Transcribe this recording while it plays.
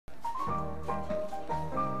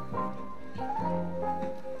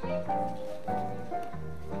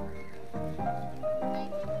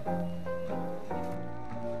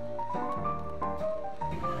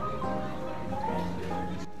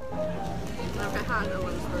gotten a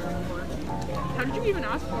lettuce burger before. How did you even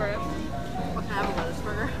ask for it? Well, can I have a lettuce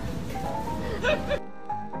burger?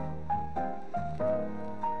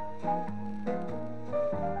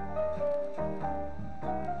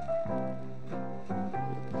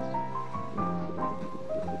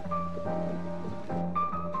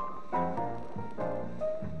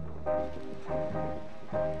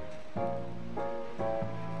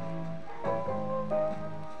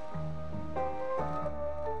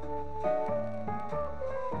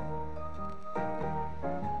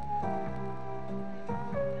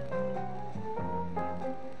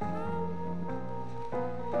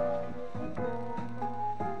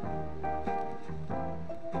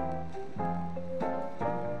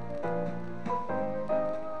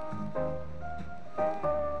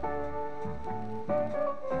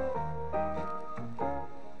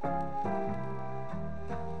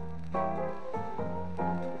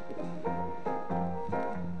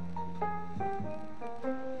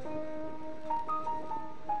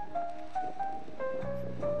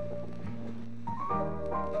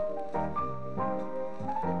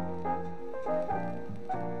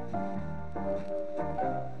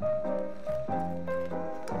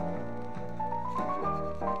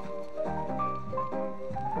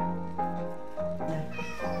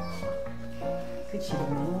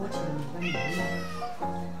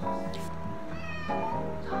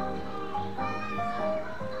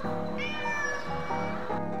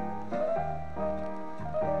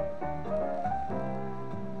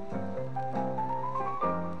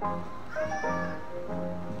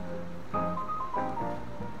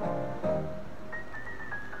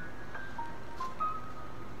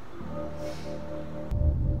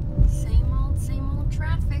 Same old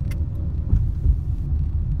traffic.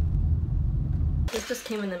 This just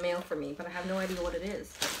came in the mail for me, but I have no idea what it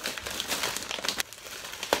is.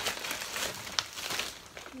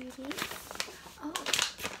 Oh.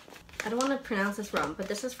 I don't want to pronounce this wrong, but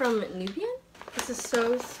this is from Nubian. This is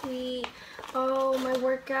so sweet. Oh, my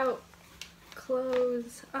workout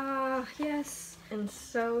clothes. Ah, yes. And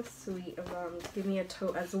so sweet of them to give me a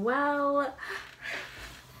tote as well.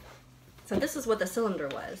 So this is what the cylinder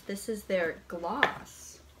was. This is their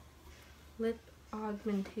gloss. Lip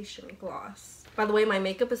augmentation gloss. By the way, my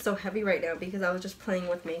makeup is so heavy right now because I was just playing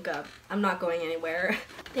with makeup. I'm not going anywhere.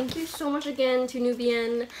 Thank you so much again to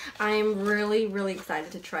Nubian. I'm really, really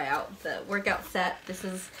excited to try out the workout set. This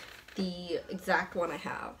is the exact one I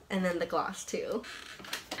have. And then the gloss too.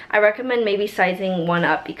 I recommend maybe sizing one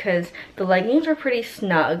up because the leggings are pretty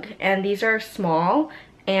snug and these are small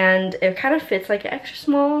and it kind of fits like extra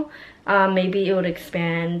small. Maybe it would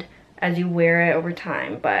expand as you wear it over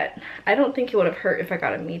time, but I don't think it would have hurt if I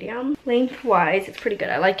got a medium. Lengthwise, it's pretty good.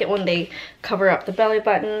 I like it when they cover up the belly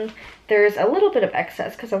button. There's a little bit of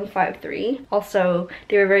excess because I'm 5'3". Also,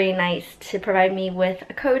 they were very nice to provide me with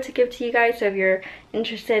a code to give to you guys, so if you're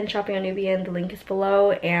interested in shopping on Nubian, the link is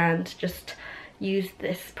below, and just use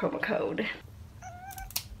this promo code.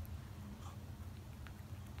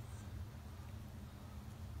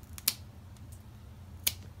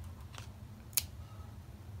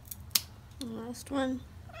 Last one.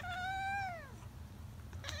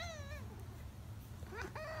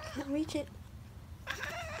 Can't reach it.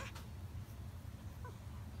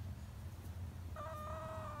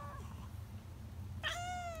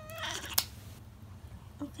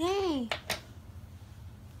 Okay.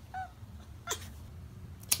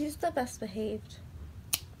 She's the best behaved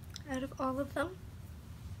out of all of them.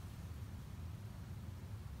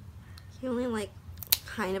 He only like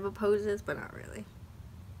kind of opposes, but not really.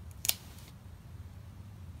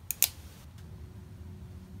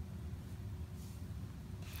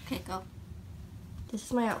 Okay, go. This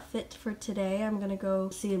is my outfit for today. I'm gonna go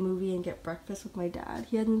see a movie and get breakfast with my dad.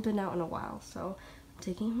 He hasn't been out in a while, so I'm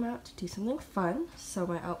taking him out to do something fun. So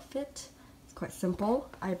my outfit is quite simple.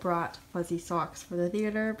 I brought fuzzy socks for the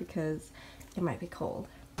theater because it might be cold.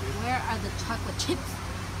 Where are the chocolate chips?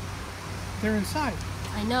 They're inside.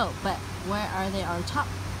 I know, but where are they on top?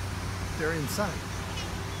 They're inside.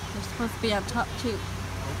 They're supposed to be on top too.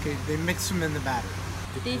 Okay, they mix them in the batter.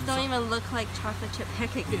 These don't even look like chocolate chip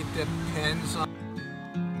pancakes. It depends on...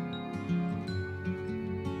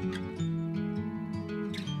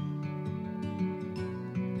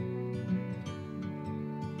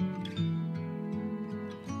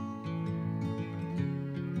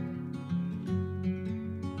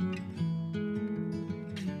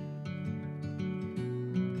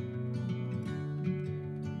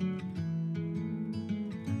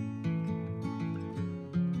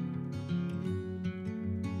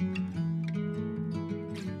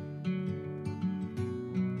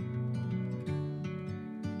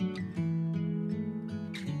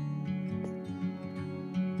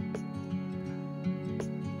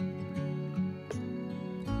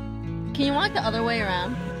 Can you walk the other way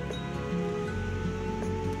around?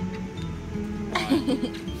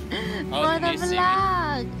 Oh, For the can you see me?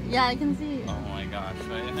 vlog! Yeah, I can see. Oh my gosh,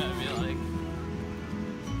 right? I'd be like...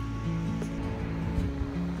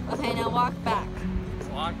 Okay, now walk back.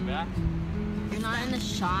 Walk back? You're not in the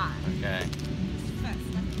shot. Okay.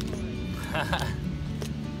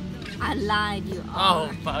 I lied, you Oh,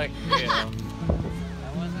 are. fuck you. I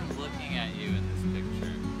wasn't looking at you in this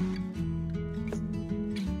picture.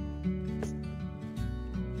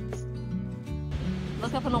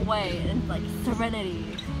 Look up and away and like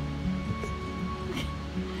serenity.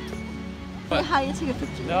 But- How you take a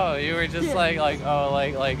picture? No, you were just like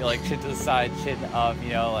chin to the side, chin up, you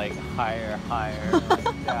know, like higher,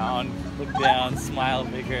 look down, smile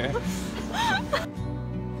bigger.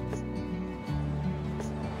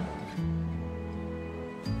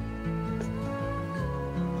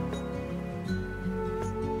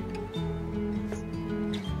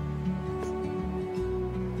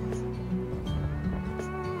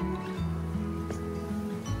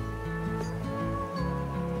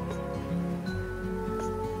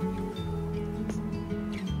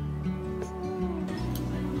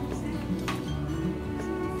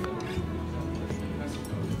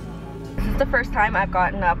 This is the first time I've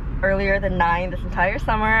gotten up earlier than 9 this entire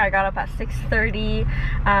summer. I got up at 6:30,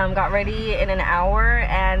 got ready in an hour,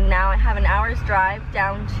 and now I have an hour's drive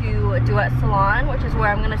down to Duet Salon, which is where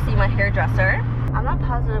I'm gonna see my hairdresser. I'm not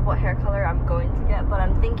positive what hair color I'm going to get, but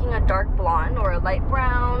I'm thinking a dark blonde or a light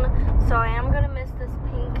brown, so I am gonna miss this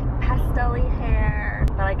pink pastel-y hair,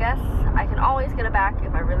 but I guess I can always get it back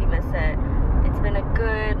if I really miss it. It's been a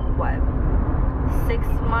good, what, 6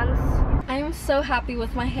 months? I am so happy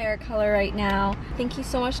with my hair color right now. Thank you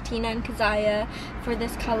so much, Tina and Keziah, for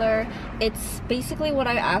this color. It's basically what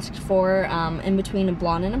I asked for, in between a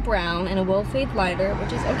blonde and a brown, and it will fade lighter,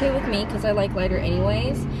 which is okay with me because I like lighter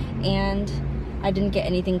anyways. And I didn't get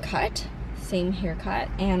anything cut, same haircut,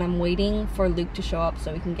 and I'm waiting for Luke to show up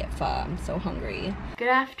so we can get pho. I'm so hungry. Good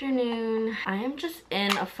afternoon. I am just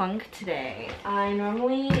in a funk today. I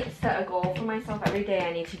normally set a goal for myself every day.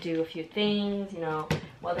 I need to do a few things, you know,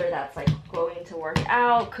 whether that's like going to work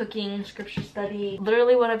out, cooking, scripture study.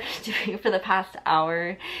 Literally what I've been doing for the past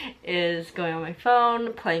hour is going on my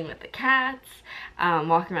phone, playing with the cats,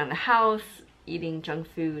 walking around the house, eating junk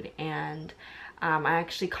food, and I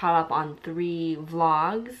actually caught up on 3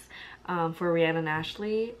 vlogs for Rihanna and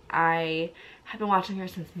Ashley. I have been watching her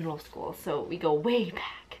since middle school, so we go way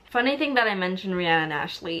back. Funny thing that I mentioned Rihanna and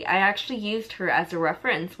Ashley, I actually used her as a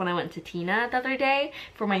reference when I went to Tina the other day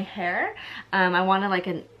for my hair. I wanted like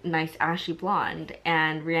a nice ashy blonde,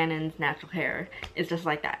 and Rihanna's natural hair is just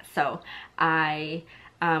like that. So I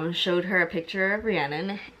showed her a picture of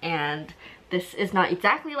Rhiannon, and this is not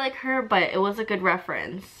exactly like her, but it was a good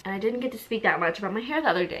reference. And I didn't get to speak that much about my hair the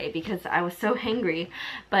other day because I was so hangry.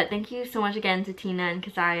 But thank you so much again to Tina and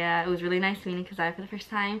Keziah. It was really nice meeting Keziah for the first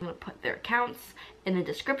time. I'm gonna put their accounts in the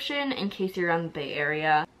description in case you're around the Bay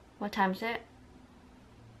Area. What time is it?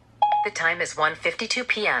 The time is 1:52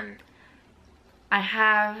 p.m. I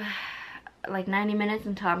have like 90 minutes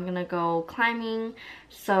until I'm gonna go climbing,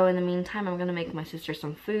 so in the meantime I'm gonna make my sister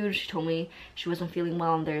some food. She told me she wasn't feeling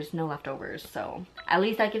well and there's no leftovers, so at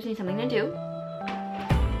least that gives me something to do.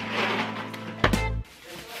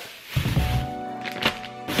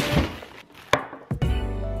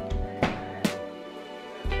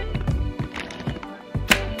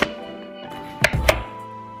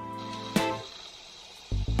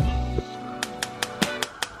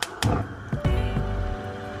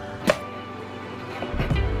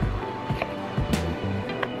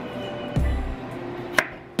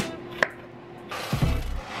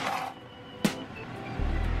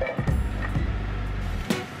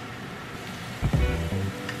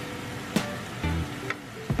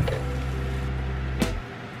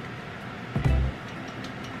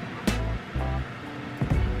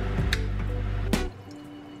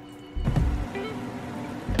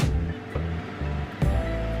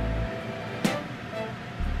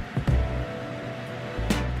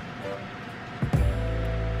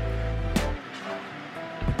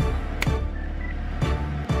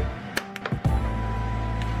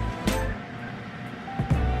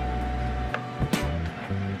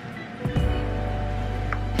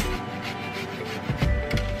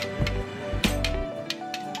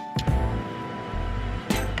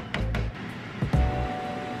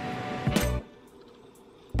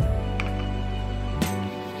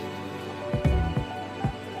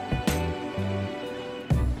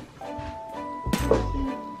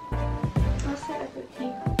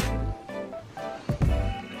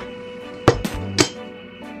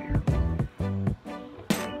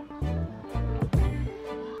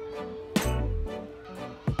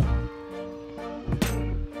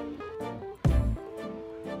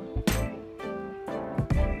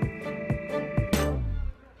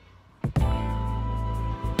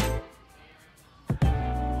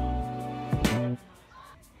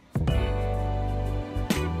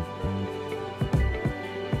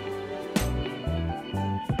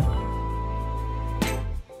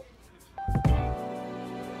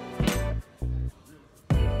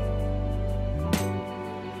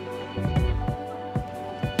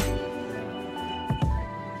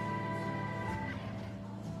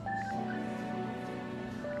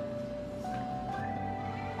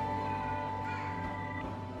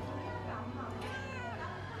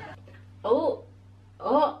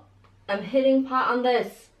 Oh, I'm hitting pot on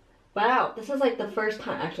this. Wow, this is like the first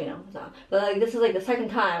time, actually no, it's not. But like this is like the second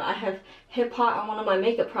time I have hit pot on one of my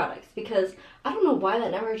makeup products because I don't know why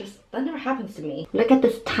that never happens to me. Look at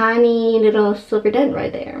this tiny little silver dent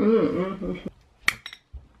right there.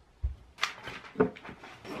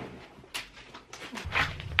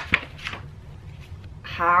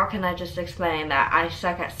 How can I just explain that I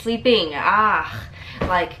suck at sleeping?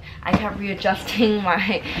 Like I kept readjusting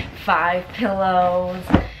my 5 pillows.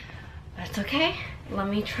 That's okay. Let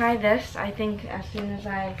me try this. I think as soon as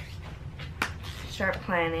I start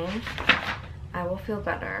planning, I will feel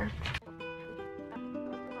better.